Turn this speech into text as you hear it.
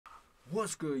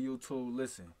What's good, YouTube?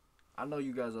 Listen, I know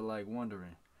you guys are like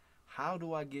wondering, how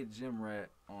do I get Gym Rat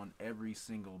on every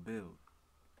single build?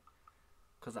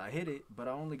 Cause I hit it, but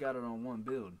I only got it on one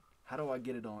build. How do I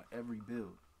get it on every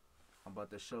build? I'm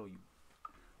about to show you.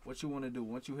 What you want to do,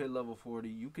 once you hit level 40,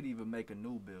 you could even make a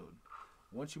new build.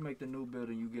 Once you make the new build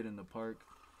and you get in the park,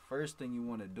 first thing you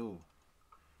want to do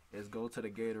is go to the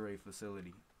Gatorade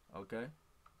facility, okay?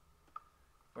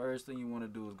 First thing you want to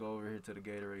do is go over here to the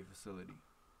Gatorade facility.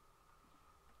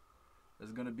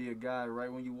 There's going to be a guy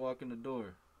right when you walk in the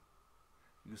door.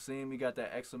 You see him, he got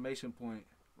that exclamation point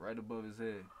right above his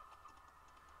head.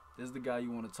 This is the guy you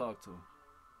want to talk to.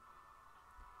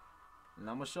 And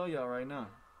I'm going to show y'all right now.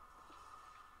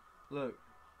 Look,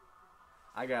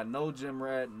 I got no Gym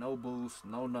Rat, no boost,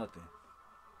 no nothing.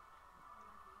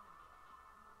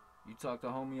 You talk to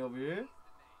homie over here,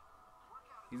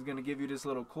 he's going to give you this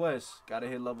little quest. Got to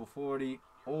hit level 40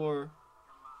 or,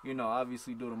 you know,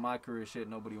 obviously do the my career shit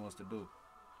nobody wants to do.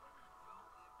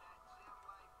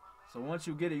 So once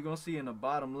you get it, you're going to see in the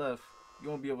bottom left, you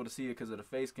won't be able to see it because of the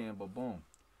face cam, but boom,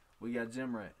 we got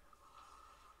Gym Rat.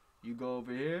 You go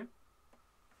over here,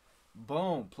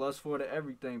 boom, +4 to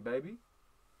everything, baby.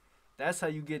 That's how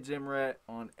you get Gym Rat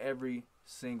on every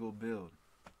single build.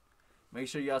 Make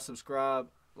sure y'all subscribe,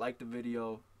 like the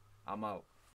video. I'm out.